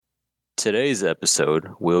Today's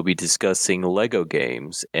episode, we'll be discussing LEGO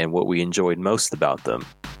games and what we enjoyed most about them.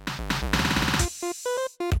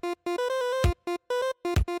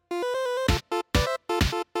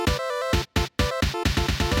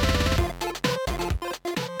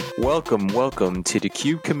 Welcome to the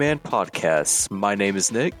Cube Command Podcast. My name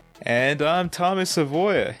is Nick. And I'm Thomas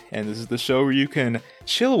Savoya, and this is the show where you can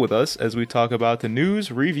chill with us as we talk about the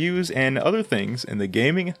news, reviews, and other things in the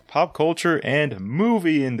gaming, pop culture, and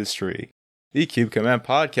movie industry. The Cube Command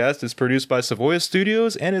Podcast is produced by Savoya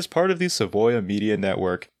Studios and is part of the Savoya Media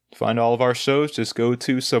Network. To find all of our shows, just go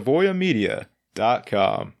to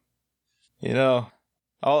savoyamedia.com. You know,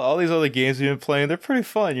 all these other games we've been playing, they're pretty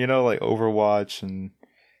fun, you know, like Overwatch and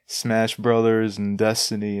Smash Brothers and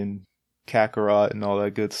Destiny and Kakarot and all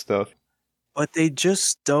that good stuff. But they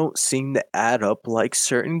just don't seem to add up like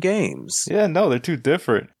certain games. Yeah, no, they're too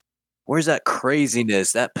different. Where's that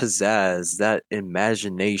craziness, that pizzazz, that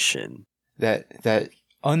imagination? That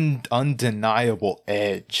undeniable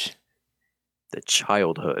edge. The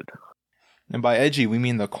childhood. And by edgy, we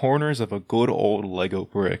mean the corners of a good old Lego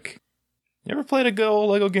brick. You ever played a good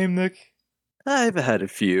old Lego game, Nick? I've had a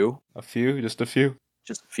few. A few? Just a few?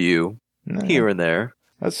 Just a few. Nah, Here and there.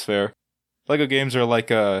 That's fair. Lego games are like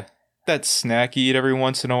that snack you eat every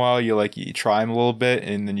once in a while. You try them a little bit,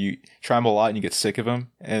 and then you try them a lot, and you get sick of them.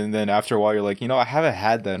 And then after a while, you're like, you know, I haven't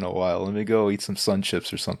had that in a while. Let me go eat some Sun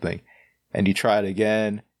Chips or something. And you try it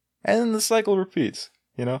again, and then the cycle repeats,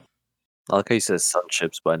 you know? I like how you said Sun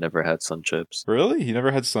Chips, but I never had Sun Chips. Really? You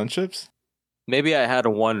never had Sun Chips? Maybe I had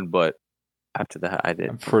one, but after that, I didn't.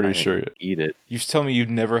 I'm pretty sure. Eat it. You tell me you've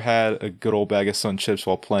never had a good old bag of Sun Chips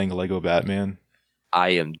while playing Lego Batman?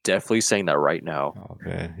 I am definitely saying that right now. Oh,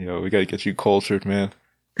 man. Yo, we gotta get you cultured, man.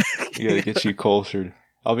 We gotta get you cultured.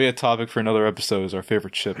 I'll be a topic for another episode as our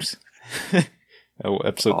favorite chips.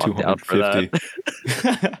 Episode 250.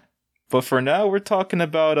 But for now, we're talking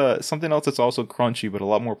about something else that's also crunchy, but a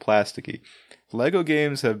lot more plasticky. Lego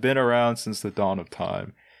games have been around since the dawn of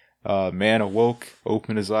time. Man awoke,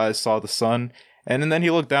 opened his eyes, saw the sun, and then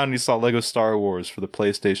he looked down and he saw Lego Star Wars for the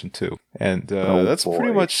PlayStation 2. And that's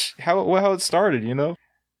pretty much how it started, you know?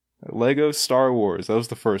 Lego Star Wars, that was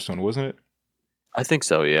the first one, wasn't it? I think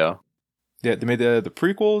so, yeah. Yeah, they made the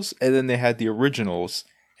prequels, and then they had the originals,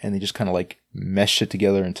 and they just kind of like meshed it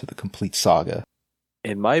together into the complete saga.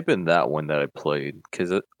 It might have been that one that I played,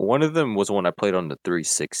 because one of them was one I played on the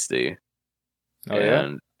 360. Oh,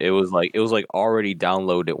 and it was like already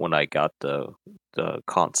downloaded when I got the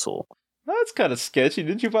console. That's kind of sketchy.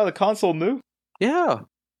 Didn't you buy the console new? Yeah.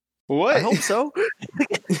 What? I hope so.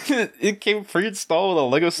 It came pre-installed with a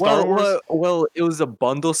Lego Star Wars? Well, it was a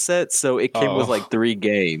bundle set, so it came with like 3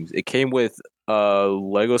 games. It came with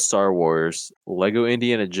Lego Star Wars, Lego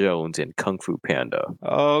Indiana Jones, and Kung Fu Panda.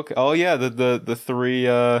 Oh, okay. Oh yeah, the three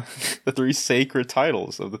the 3 sacred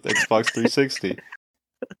titles of the Xbox 360.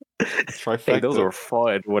 Trifecta. Hey, those were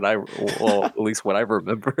fun at least what I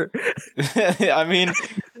remember. I mean,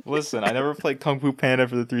 listen, I never played Kung Fu Panda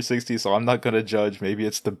for the 360, so I'm not gonna judge. Maybe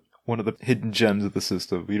it's one of the hidden gems of the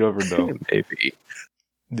system. You never know. Maybe.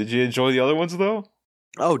 Did you enjoy the other ones though?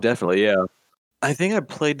 Oh, definitely, yeah. I think I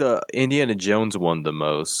played the Indiana Jones one the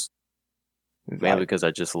most. Mainly because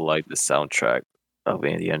I just like the soundtrack of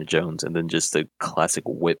Indiana Jones, and then just the classic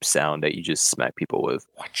whip sound that you just smack people with.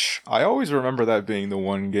 I always remember that being the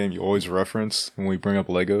one game you always reference when we bring up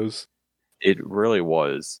Legos. It really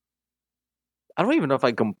was. I don't even know if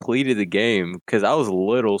I completed the game, because I was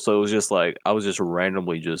little, so it was just like, I was just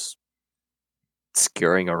randomly just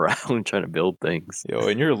scurrying around trying to build things. Yo,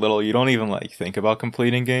 when you're little, you don't even like think about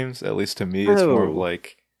completing games. At least to me, it's more of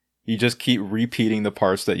like, you just keep repeating the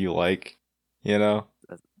parts that you like, you know?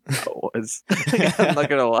 That's how it was. I'm not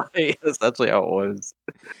gonna lie, that's actually how it was.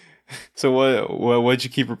 So what'd you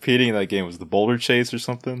keep repeating in that game? Was the Boulder Chase or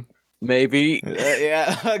something? Maybe.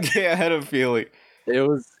 Yeah, okay, I had a feeling. It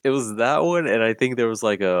was that one, and I think there was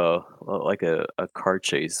like a car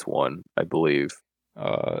chase one, I believe.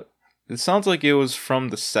 It sounds like it was from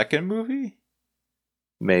the second movie?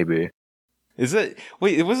 Maybe.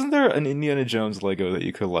 Wait, wasn't there an Indiana Jones Lego that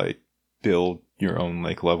you could like build your own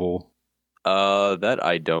like level? That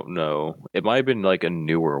I don't know. It might have been like a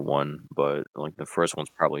newer one, but like the first one's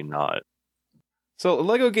probably not. So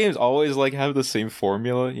Lego games always like have the same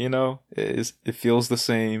formula, you know? It feels the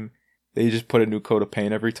same. They just put a new coat of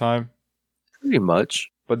paint every time. Pretty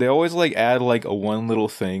much. But they always like add like a one little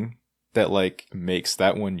thing that like makes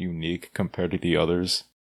that one unique compared to the others.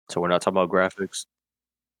 So we're not talking about graphics?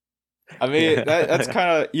 I mean, that's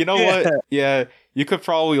kind of, you know what? Yeah, you could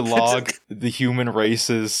probably log the human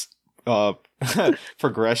race's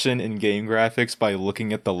progression in game graphics by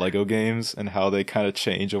looking at the Lego games and how they kind of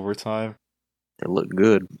change over time. They look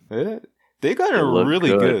good. They got it really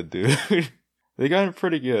good, dude. They got it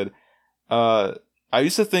pretty good. I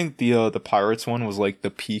used to think the Pirates one was like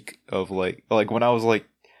the peak of like when I was like,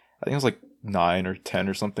 I think it was like 9 or 10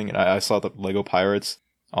 or something, and I saw the Lego Pirates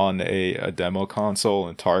on a demo console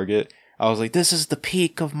in Target. I was like, this is the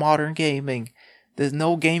peak of modern gaming. There's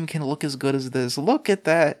no game can look as good as this. Look at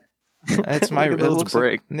that. It's my those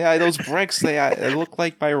bricks. Yeah, those bricks. They look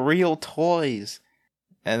like my real toys.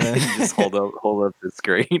 And then just hold up the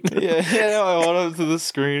screen. yeah, I hold up to the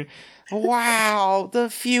screen. Wow, the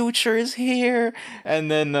future is here.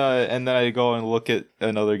 And then I go and look at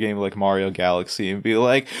another game like Mario Galaxy and be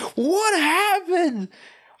like, what happened?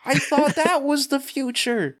 I thought that was the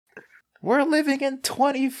future. We're living in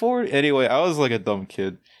 2040. Anyway, I was like a dumb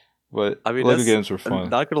kid. But I mean, Lego games were fun. I'm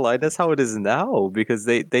not gonna lie, that's how it is now because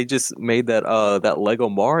they just made that Lego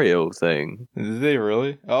Mario thing. Did they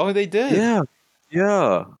really? Oh, they did.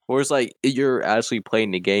 Yeah. Or it's like you're actually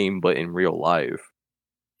playing the game, but in real life.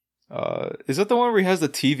 Is that the one where he has the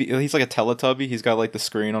TV? He's like a Teletubby. He's got like the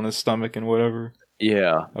screen on his stomach and whatever.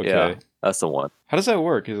 Yeah. Okay. Yeah, that's the one. How does that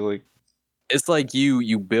work? Is it like? It's like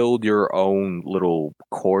you build your own little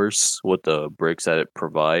course with the bricks that it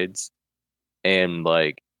provides, and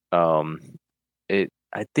like.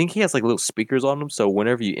 I think he has like little speakers on them, so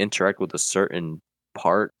whenever you interact with a certain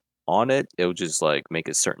part on it, it'll just like make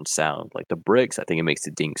a certain sound. Like the bricks, I think it makes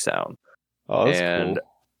the ding sound. Oh, that's cool.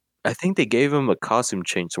 I think they gave him a costume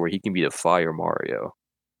change to where he can be the Fire Mario.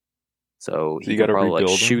 So he can probably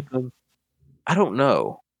like shoot them. I don't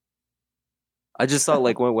know. I just thought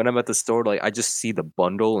like when I'm at the store, like I just see the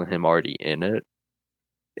bundle and him already in it.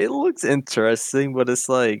 It looks interesting, but it's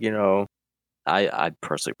like, I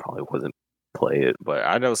personally probably wouldn't play it, but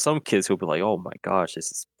I know some kids who'll be like, "Oh my gosh,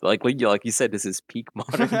 this is like you said, this is peak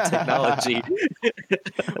modern technology."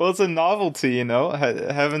 Well, it's a novelty,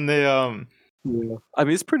 having the Yeah. I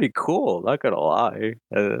mean, it's pretty cool. Not gonna lie,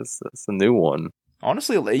 it's a new one.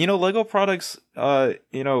 Honestly, Lego products.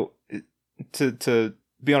 To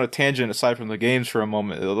be on a tangent aside from the games for a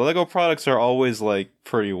moment, the Lego products are always like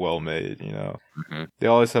pretty well made. Mm-hmm. They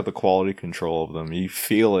always have the quality control of them. You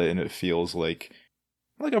feel it, and it feels like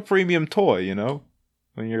a premium toy,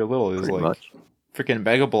 when you're little. It's like much. Freaking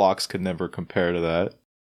Mega Bloks could never compare to that.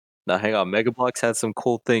 Now, hang on, Mega Bloks had some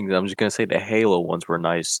cool things. I'm just gonna say the Halo ones were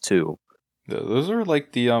nice too. Those are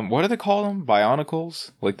like the what do they call them?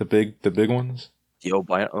 Bionicles, like the big ones. Yo,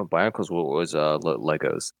 Bionicles was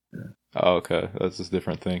Legos. Oh, okay, that's a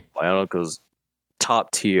different thing. Bionicles,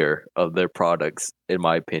 top tier of their products, in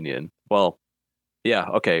my opinion. Well, yeah,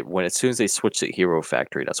 okay. As soon as they switched to Hero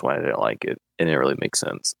Factory, that's why I didn't like it. It didn't really make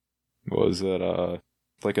sense. Was that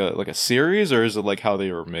like a series, or is it like how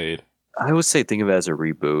they were made? I would say think of it as a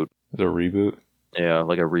reboot. A reboot? Yeah,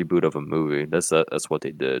 like a reboot of a movie. That's what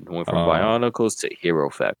they did. Went from Bionicles to Hero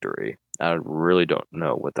Factory. I really don't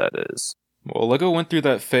know what that is. Well, Lego went through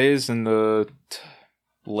that phase in the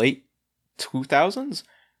late 2000s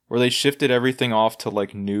where they shifted everything off to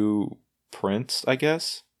like new prints, I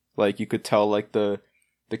guess. Like you could tell like the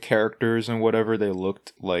characters and whatever, they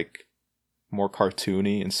looked like more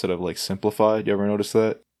cartoony instead of like simplified. You ever notice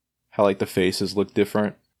that? How like the faces look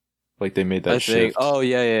different? Like they made that shift. Oh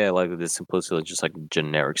yeah, like the simplicity, just like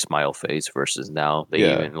generic smile face versus now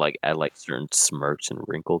they even like add like certain smirks and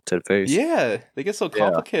wrinkle to the face. Yeah, they get so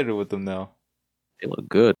complicated with them now. They look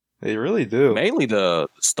good. They really do. Mainly the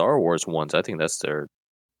Star Wars ones. I think that's their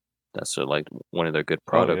like one of their good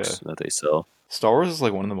products that they sell. Star Wars is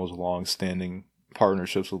like one of the most long-standing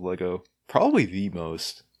partnerships with Lego. Probably the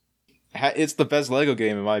most. It's the best Lego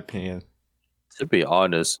game in my opinion. To be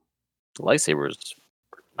honest, the lightsabers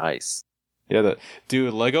are nice. Yeah,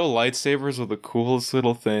 Lego lightsabers are the coolest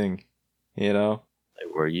little thing.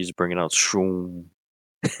 Where you just bring it out, shroom,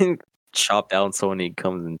 chop down someone, he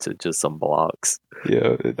comes into just some blocks.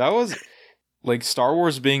 Yeah, that was like Star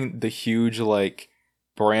Wars being the huge like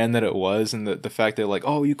brand that it was, and the fact that like,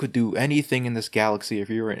 oh, you could do anything in this galaxy if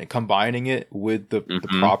you were combining it with the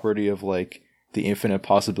property of like the infinite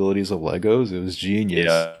possibilities of Legos. It was genius.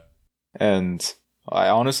 Yeah. And I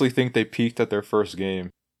honestly think they peaked at their first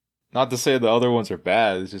game. Not to say the other ones are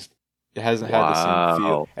bad, it's just it hasn't had the same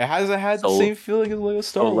feel. It hasn't had the same feeling as Lego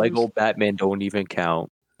Star Wars. Lego Batman don't even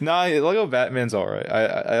count. Nah, Lego Batman's alright.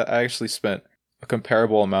 I actually spent a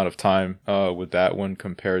comparable amount of time with that one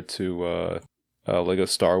compared to Lego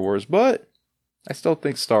Star Wars, but I still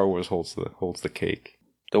think Star Wars holds the cake.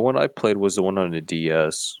 The one I played was the one on the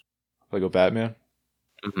DS. Lego Batman?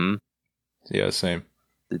 Mm-hmm. Yeah, same.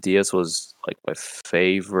 The DS was like my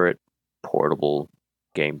favorite portable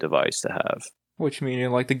game device to have. What you mean, you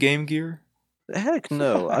like the Game Gear? Heck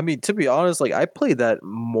no. I mean, to be honest, like I played that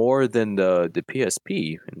more than the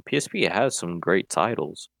PSP, and PSP has some great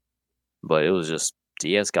titles, but it was just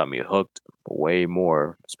DS got me hooked way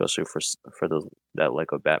more, especially for that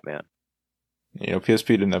Lego Batman. PSP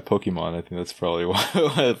didn't have Pokemon. I think that's probably what it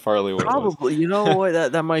was. Probably, you know what?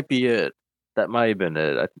 That might be it. That might have been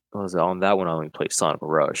it. I was on that one. I only played Sonic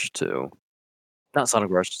Rush too. Not Sonic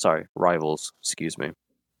Rush. Sorry, Rivals. Excuse me.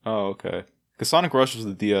 Oh, okay. Because Sonic Rush was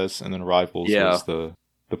the DS, and then Rivals was the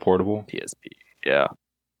portable. PSP. Yeah.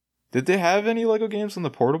 Did they have any Lego games on the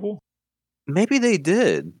portable? Maybe they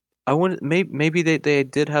did. Maybe they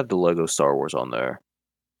did have the Lego Star Wars on there.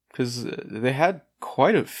 Because they had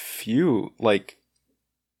quite a few like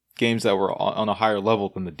games that were on a higher level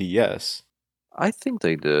than the DS. I think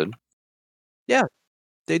they did. Yeah,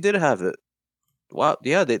 they did have it. Wow,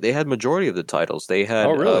 yeah, they had majority of the titles. They had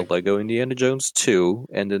really? Lego Indiana Jones 2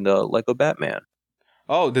 and then Lego Batman.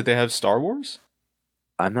 Oh, did they have Star Wars?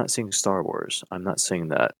 I'm not seeing Star Wars. I'm not seeing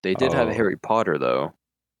that. They did have Harry Potter, though.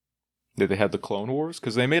 Did they have the Clone Wars?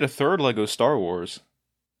 Because they made a third Lego Star Wars,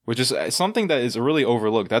 which is something that is really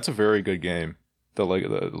overlooked. That's a very good game. The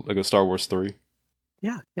Lego Star Wars 3.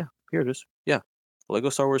 Yeah, here it is. Yeah, Lego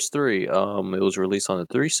Star Wars 3. It was released on the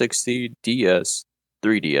 360, DS,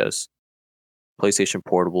 3DS, PlayStation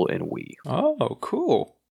Portable, and Wii. Oh,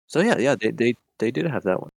 cool. So yeah, they did have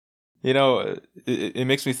that one. It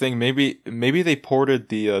makes me think maybe they ported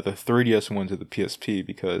the 3DS one to the PSP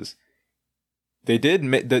because they did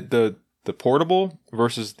the portable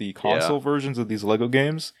versus the console versions of these Lego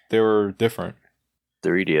games. They were different.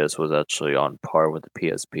 3DS was actually on par with the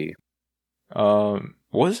PSP.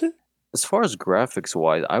 Was it? As far as graphics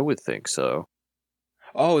wise, I would think so.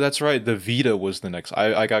 Oh, that's right. The Vita was the next.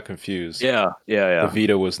 I got confused. Yeah. The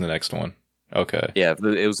Vita was the next one. Okay. Yeah,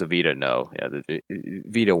 it was the Vita. No, yeah, the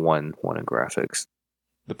Vita won in graphics.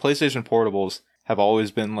 The PlayStation Portables have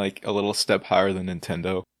always been like a little step higher than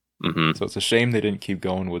Nintendo. Mm-hmm. So it's a shame they didn't keep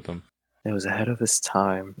going with them. It was ahead of its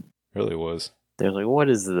time. It really was. They're like, what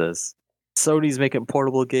is this? Sony's making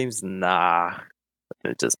portable games? Nah.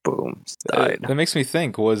 It just boom, just died. That makes me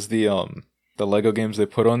think, was the Lego games they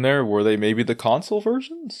put on there, were they maybe the console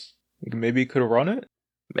versions? Maybe you could run it?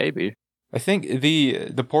 Maybe. I think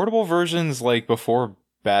the portable versions like before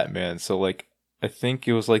Batman, so like I think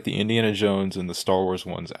it was like the Indiana Jones and the Star Wars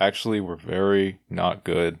ones actually were very not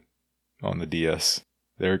good on the DS.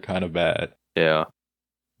 They're kind of bad. Yeah.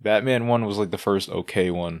 Batman 1 was like the first okay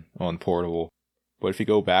one on portable. But if you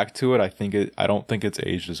go back to it, I don't think it's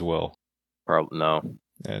aged as well. Probably no.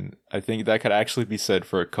 And I think that could actually be said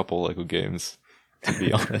for a couple Lego games, to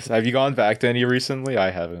be honest. Have you gone back to any recently?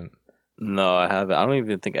 I haven't. No, I haven't. I don't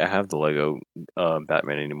even think I have the Lego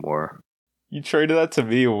Batman anymore. You traded that to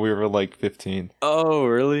me when we were like 15. Oh,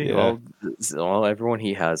 really? Yeah. Well, everyone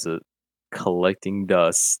he has it. Collecting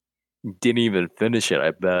dust. Didn't even finish it,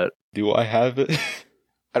 I bet. Do I have it?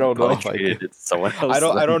 I don't know if I did. It to someone else.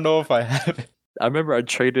 I don't know if I have it. I remember I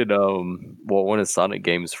traded one of Sonic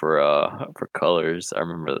games for Colors. I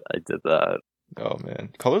remember I did that. Oh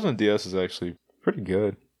man, Colors on DS is actually pretty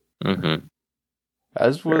good. Mm-hmm.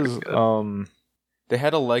 As was they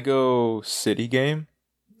had a Lego City game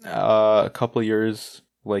a couple of years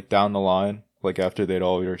like down the line, like after they'd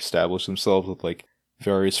all established themselves with like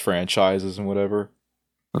various franchises and whatever.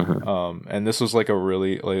 Mm-hmm. And this was like it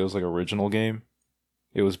was like original game.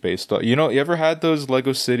 It was based on, you ever had those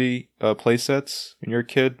Lego City play sets when you were a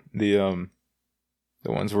kid? The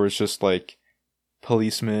ones where it's just like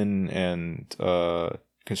policemen and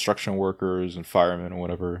construction workers and firemen or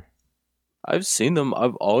whatever. I've seen them.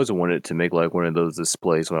 I've always wanted to make like one of those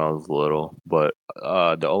displays when I was little, but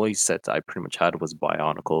the only sets I pretty much had was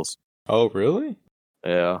Bionicles. Oh, really?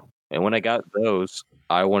 Yeah. And when I got those,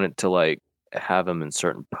 I wanted to like have them in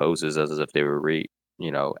certain poses as if they were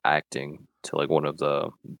acting to like one of the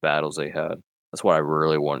battles they had. That's what I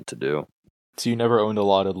really wanted to do. So you never owned a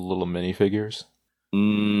lot of the little minifigures?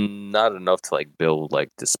 Not enough to like build like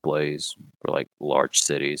displays for like large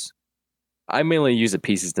cities. I mainly use the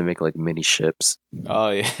pieces to make like mini ships. Oh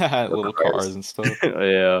yeah, little cars and stuff.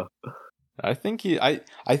 Yeah. I think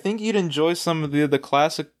you'd enjoy some of the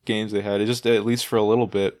classic games they had, just at least for a little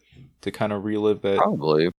bit to kind of relive that.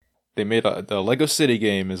 Probably. They made the Lego City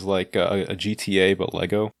game is like a GTA but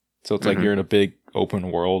Lego. So it's like you're in a big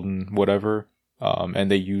open world and whatever.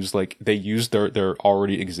 And they use their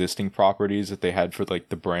already existing properties that they had for like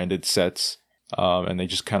the branded sets. And they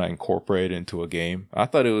just kind of incorporate it into a game. I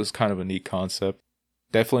thought it was kind of a neat concept.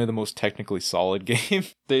 Definitely the most technically solid game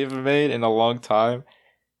they've made in a long time.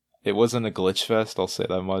 It wasn't a glitch fest, I'll say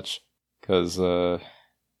that much. Because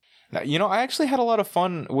Now, I actually had a lot of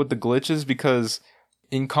fun with the glitches because,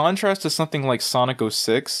 in contrast to something like Sonic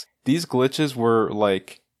 06, these glitches were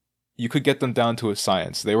like, you could get them down to a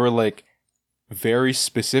science. They were like very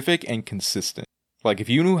specific and consistent. Like, if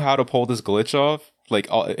you knew how to pull this glitch off, like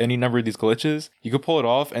any number of these glitches, you could pull it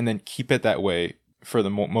off and then keep it that way for the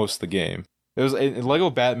most of the game. There was a Lego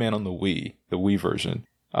Batman on the Wii version.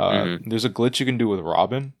 There's a glitch you can do with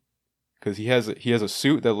Robin because he has a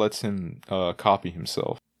suit that lets him copy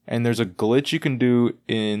himself. And there's a glitch you can do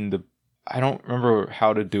I don't remember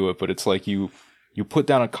how to do it, but it's like you put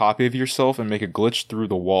down a copy of yourself and make a glitch through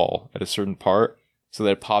the wall at a certain part so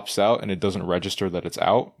that it pops out and it doesn't register that it's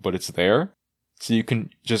out, but it's there. So you can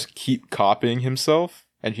just keep copying himself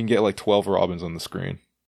and you can get like 12 Robins on the screen.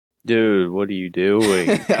 Dude, what are you doing?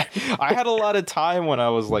 I had a lot of time when I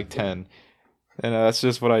was like 10, and that's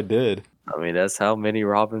just what I did. I mean, that's how many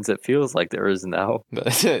Robins it feels like there is now.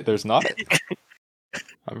 There's not.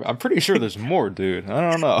 I'm pretty sure there's more, dude.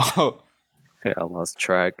 I don't know. Yeah, I lost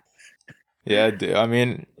track. Yeah, I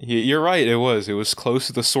mean, you're right. It was close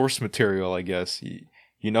to the source material, I guess.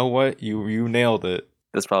 You know what? You nailed it.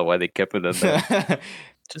 That's probably why they kept it in there.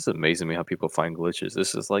 Just amazing me how people find glitches.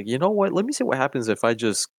 This is like, you know what? Let me see what happens if I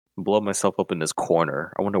just blow myself up in this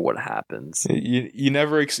corner. I wonder what happens.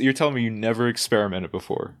 You're telling me you never experimented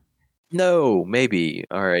before? No, maybe.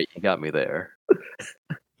 All right, you got me there.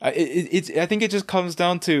 I think it just comes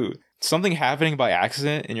down to something happening by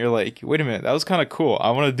accident, and you're like, wait a minute, that was kind of cool.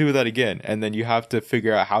 I want to do that again. And then you have to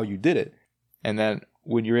figure out how you did it. And then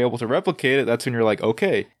when you're able to replicate it, that's when you're like,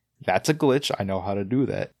 okay, that's a glitch. I know how to do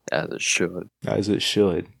that. As it should. As it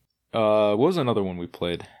should. What was another one we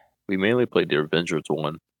played? We mainly played the Avengers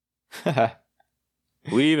one.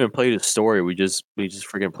 We even played a story. We just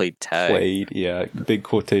freaking played tag. Yeah. Big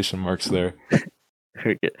quotation marks there.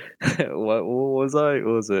 What was I?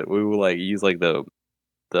 What was it? We would like use like the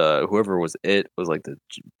whoever was like the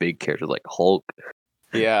big character like Hulk.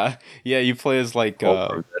 Yeah. You play as like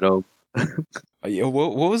yeah,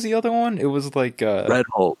 what was the other one? It was like Red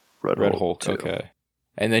Hulk. Red Hulk. Okay.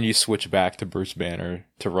 And then you switch back to Bruce Banner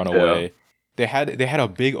to run away. They had a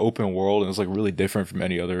big open world, and it was like really different from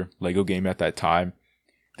any other Lego game at that time.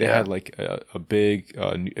 They had like a big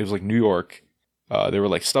it was like New York. There were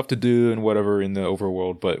like stuff to do and whatever in the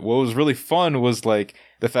overworld, but what was really fun was like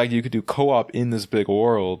the fact that you could do co-op in this big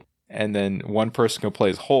world, and then one person could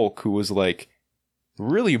play as Hulk, who was like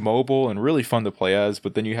really mobile and really fun to play as,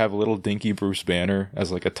 but then you have a little dinky Bruce Banner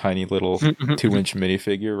as like a tiny little 2-inch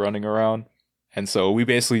minifigure running around. And so we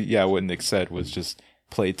basically, what Nick said was just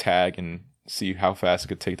play tag and see how fast it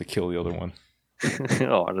could take to kill the other one.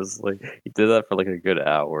 Honestly, you did that for like a good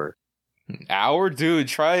hour. An hour? Dude,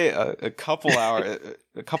 try a couple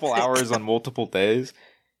hours on multiple days.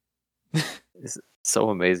 It's so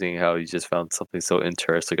amazing how you just found something so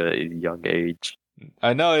interesting at a young age.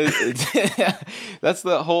 I know. That's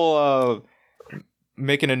the whole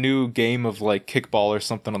making a new game of like kickball or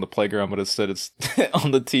something on the playground, but instead it's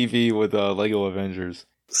on the TV with Lego Avengers.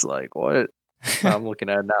 It's like, what? I'm looking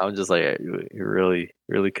at it now, I'm just like, you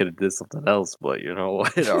really could have did something else, but you know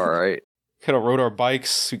what? All right. Could have rode our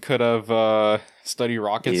bikes. We could have studied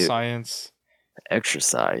rocket science.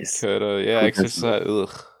 Exercise. Could have, exercise.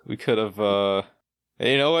 Ugh. We could have,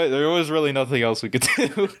 you know what? There was really nothing else we could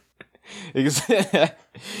do. Except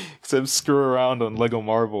screw around on Lego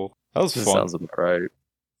Marvel. That was fun. Sounds about right.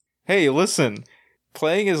 Hey, listen.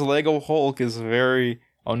 Playing as Lego Hulk is a very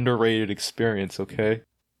underrated experience, okay?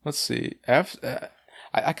 Let's see.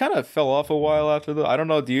 I kind of fell off a while after that. I don't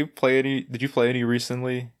know. Did you play any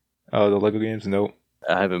recently? The Lego games? Nope.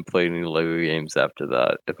 I haven't played any Lego games after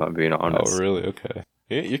that, if I'm being honest. Oh, really? Okay.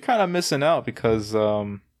 You're kind of missing out because,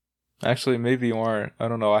 actually, maybe you aren't. I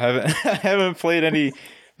don't know. I haven't played any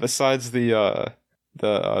besides the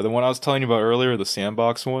one I was telling you about earlier, the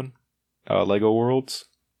sandbox one, Lego Worlds.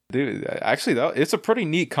 Dude, actually, it's a pretty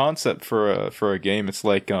neat concept for a game. It's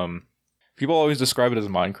like, people always describe it as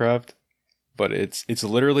Minecraft, but it's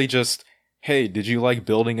literally just, hey, did you like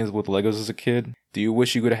building with Legos as a kid? Do you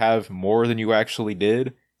wish you could have more than you actually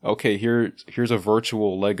did? Okay, here's a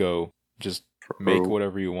virtual Lego. Just make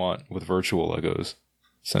whatever you want with virtual Legos.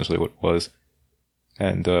 Essentially what it was.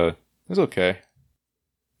 And it was okay.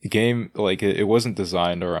 The game, like, it wasn't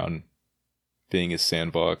designed around being a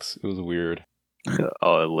sandbox. It was weird.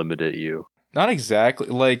 Oh, it limited you. Not exactly.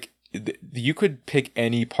 Like, you could pick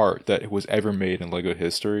any part that was ever made in Lego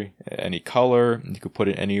history, any color, and you could put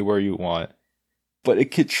it anywhere you want. But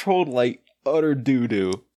it controlled like utter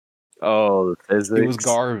doo-doo. Oh, the physics. It was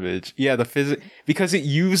garbage. Yeah, the physics, because it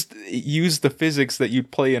used the physics that you'd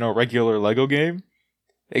play in a regular Lego game,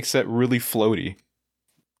 except really floaty.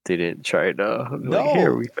 They didn't try to. No, like,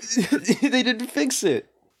 here we. they didn't fix it.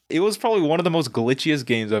 It was probably one of the most glitchiest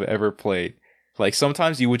games I've ever played. Like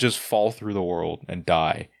sometimes you would just fall through the world and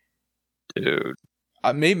die. Dude.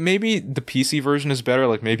 Maybe the PC version is better.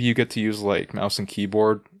 Like maybe you get to use like mouse and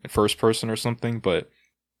keyboard first person or something. But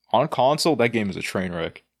on console, that game is a train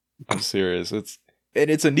wreck. I'm serious. It's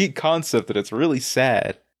a neat concept that it's really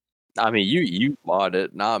sad. I mean, you bought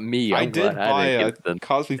it, not me. I did buy it. It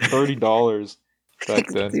cost me $30 back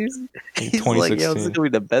then. He's like, yo, this is gonna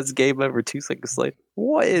be the best game ever. 2 seconds later,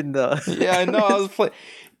 what in the? Yeah, I know. I was playing.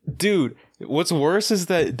 Dude, what's worse is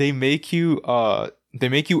that they make you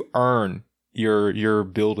earn your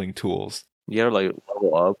building tools. You gotta like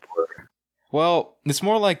level up. Well, it's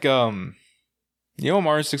more like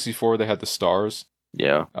Mario 64 they had the stars.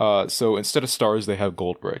 Yeah. So instead of stars they have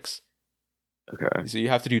gold bricks. Okay. So you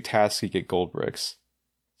have to do tasks to get gold bricks.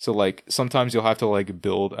 So like sometimes you'll have to like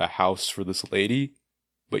build a house for this lady,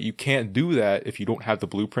 but you can't do that if you don't have the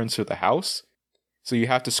blueprints for the house. So you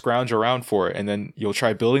have to scrounge around for it, and then you'll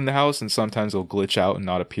try building the house, and sometimes it'll glitch out and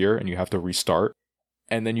not appear, and you have to restart.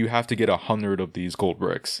 And then you have to get 100 of these gold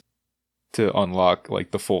bricks to unlock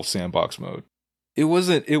like the full sandbox mode. It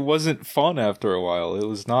wasn't fun after a while. It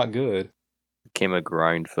was not good. It became a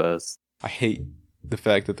grind fest. I hate the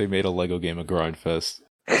fact that they made a Lego game a grind fest.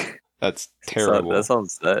 That's terrible. It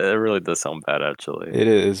really does sound bad, actually. It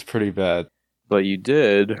is pretty bad. But you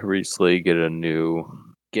did recently get a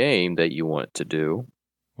new game that you want to do.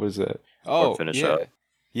 What is that? Oh, finish up.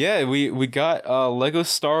 Yeah, we got Lego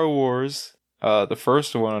Star Wars. The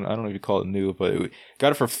first one, I don't know if you call it new, but we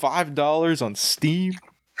got it for $5 on Steam.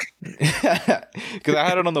 Because I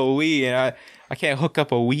had it on the Wii, and I can't hook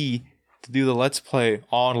up a Wii to do the Let's Play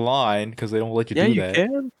online because they don't let you do that.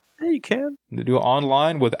 Yeah, you can. To do it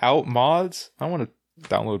online without mods? I don't want to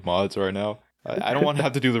download mods right now. I don't want to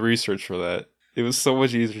have to do the research for that. It was so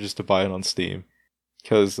much easier just to buy it on Steam.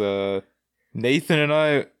 Because Nathan and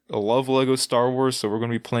I love Lego Star Wars, so we're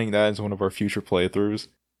going to be playing that as one of our future playthroughs.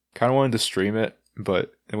 Kind of wanted to stream it,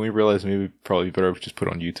 but then we realized maybe probably better if we just put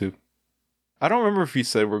it on YouTube. I don't remember if he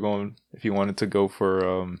said if you wanted to go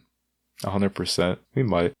for 100%. We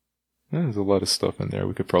might. There's a lot of stuff in there.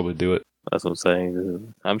 We could probably do it. That's what I'm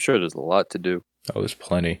saying. I'm sure there's a lot to do. Oh, there's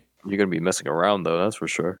plenty. You're going to be messing around, though, that's for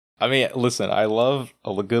sure. I mean, listen, I love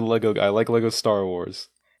a good Lego. I like Lego Star Wars,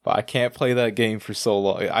 but I can't play that game for so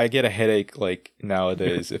long. I get a headache, like,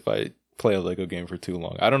 nowadays if I play a Lego game for too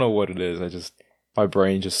long. I don't know what it is. My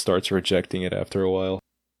brain just starts rejecting it after a while.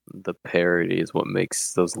 The parody is what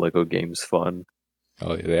makes those Lego games fun.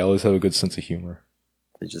 Oh, yeah, they always have a good sense of humor.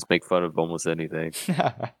 They just make fun of almost anything.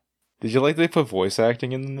 Did you like they put voice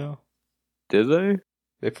acting in them, though? Did they?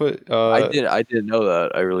 They put... I didn't know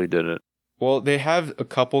that. I really didn't. Well, they have a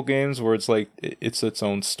couple games where it's like, it's its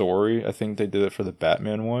own story. I think they did it for the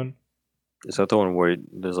Batman one. Is that the one where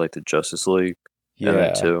there's like the Justice League?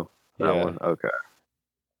 Yeah. Too? That one? Okay.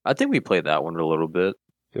 I think we played that one a little bit.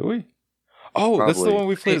 Did we? Oh, probably. That's the one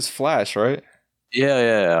we played as Flash, right?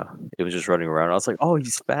 Yeah. It was just running around. I was like, oh,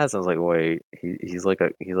 he's fast. I was like, wait, he's like a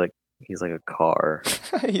car.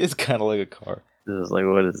 He is kind of like a car. I was like,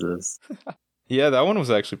 what is this? Yeah, that one was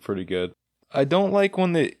actually pretty good. I don't like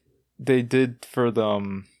when they did for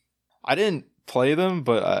them. I didn't play them,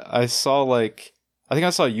 but I saw I think I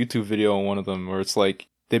saw a YouTube video on one of them where it's like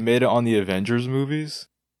they made it on the Avengers movies,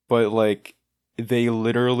 but like they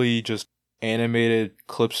literally just animated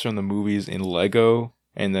clips from the movies in Lego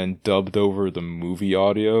and then dubbed over the movie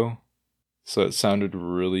audio. So it sounded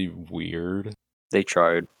really weird. They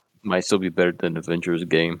tried. Might still be better than Avengers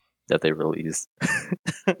game that they released.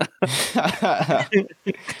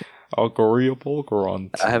 Agreeable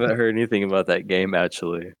grunt. I haven't heard anything about that game,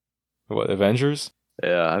 actually. What, Avengers?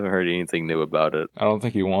 Yeah, I haven't heard anything new about it. I don't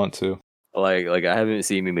think you want to. Like I haven't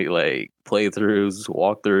seen any like playthroughs,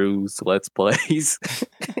 walkthroughs, let's plays,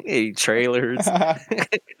 any trailers. I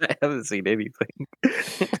haven't seen anything.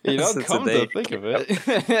 You don't come to think of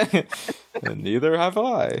it. And neither have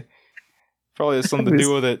I. Probably has something to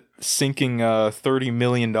do with it sinking $30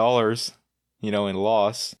 million, in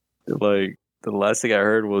loss. Like, the last thing I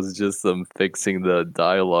heard was just them fixing the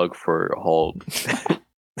dialogue for Hulk.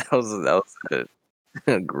 that was an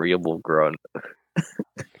agreeable grunt.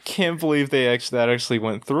 I can't believe that actually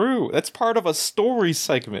went through. That's part of a story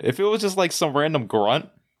segment. If it was just like some random grunt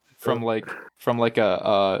from like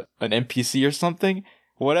an NPC or something,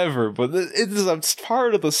 whatever. But it's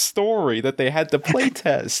part of the story that they had to play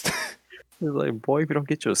test. He's like, boy, if you don't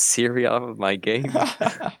get your Siri out of my game.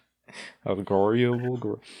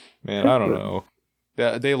 Agreeable. Man, I don't know.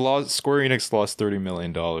 Square Enix lost $30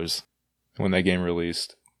 million when that game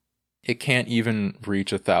released. It can't even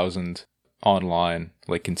reach 1,000 online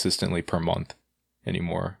like consistently per month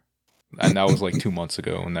anymore. And that was like 2 months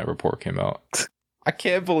ago when that report came out. I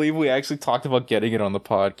can't believe we actually talked about getting it on the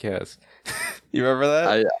podcast. You remember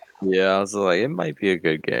that? I was like, it might be a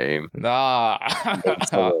good game. Nah.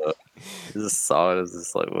 Just saw it as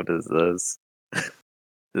just like, what is this?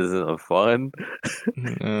 This isn't fun.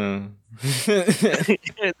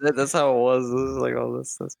 That's how it was. It was like, oh,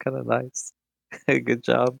 that's kind of nice. Good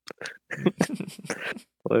job.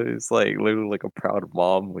 It's like literally like a proud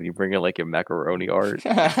mom when you bring in like your macaroni art.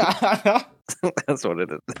 That's what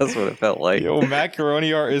it felt like. Yo,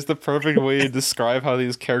 macaroni art is the perfect way to describe how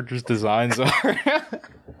these characters' designs are.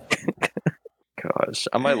 Gosh,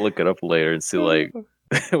 I might look it up later and see like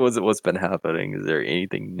what's been happening. Is there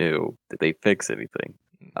anything new? Did they fix anything?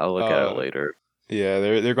 I'll look at it later. Yeah,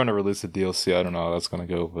 they're going to release a DLC. I don't know how that's going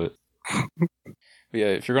to go, but yeah,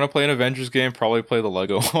 if you're going to play an Avengers game, probably play the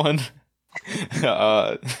Lego one.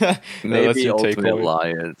 Maybe Ultimate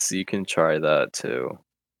Alliance. You can try that too.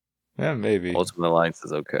 Yeah, maybe. Ultimate Alliance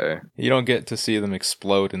is okay. You don't get to see them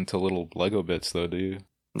explode into little Lego bits, though, do you?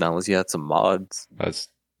 Not unless you had some mods.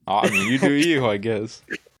 I mean, you do you, I guess.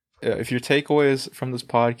 If your takeaways from this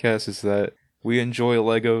podcast is that we enjoy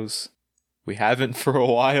Legos, we haven't for a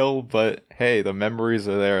while, but hey, the memories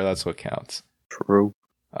are there. That's what counts. True.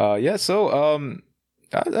 So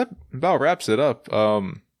that about wraps it up.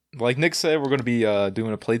 Like Nick said, we're going to be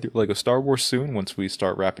doing a playthrough Lego Star Wars soon once we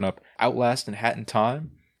start wrapping up Outlast and Hat in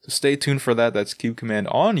Time. So stay tuned for that. That's Cube Command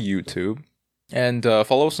on YouTube. And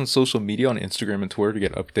follow us on social media on Instagram and Twitter to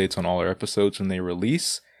get updates on all our episodes when they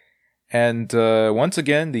release. And once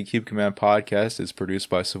again, the Cube Command podcast is produced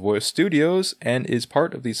by Savoya Studios and is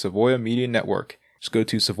part of the Savoya Media Network. Just go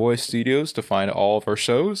to Savoya Studios to find all of our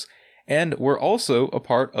shows. And we're also a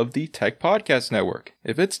part of the Tech Podcast Network.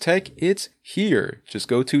 If it's tech, it's here. Just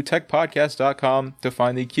go to techpodcast.com to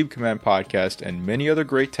find the Cube Command podcast and many other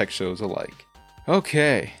great tech shows alike.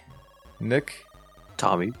 Okay. Nick?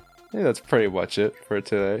 Tommy? Yeah, that's pretty much it for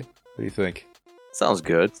today. What do you think? Sounds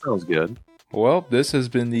good. Well, this has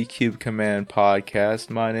been the Cube Command podcast.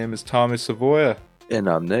 My name is Tommy Savoya. And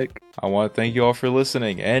I'm Nick. I want to thank you all for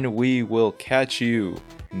listening, and we will catch you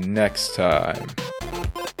next time.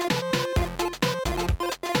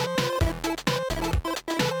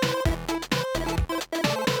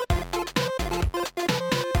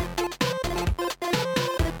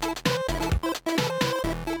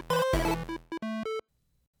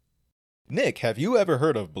 Nick, have you ever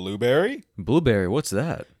heard of Blueberry? Blueberry, what's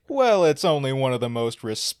that? Well, it's only one of the most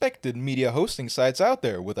respected media hosting sites out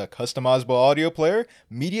there with a customizable audio player,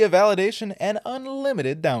 media validation, and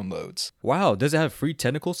unlimited downloads. Wow, does it have free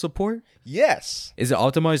technical support? Yes. Is it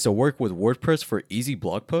optimized to work with WordPress for easy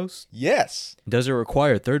blog posts? Yes. Does it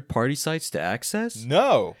require third-party sites to access?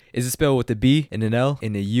 No. Is it spelled with a B and an L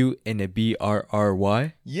and a U and a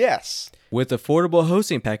BRRY? Yes. With affordable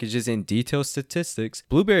hosting packages and detailed statistics,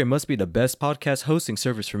 Blueberry must be the best podcast hosting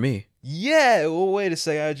service for me. Yeah, well, wait a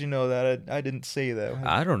second. How'd you know that? I didn't say that.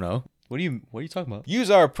 I don't know. What are you talking about? Use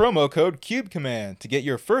our promo code CubeCommand to get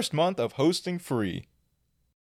your first month of hosting free.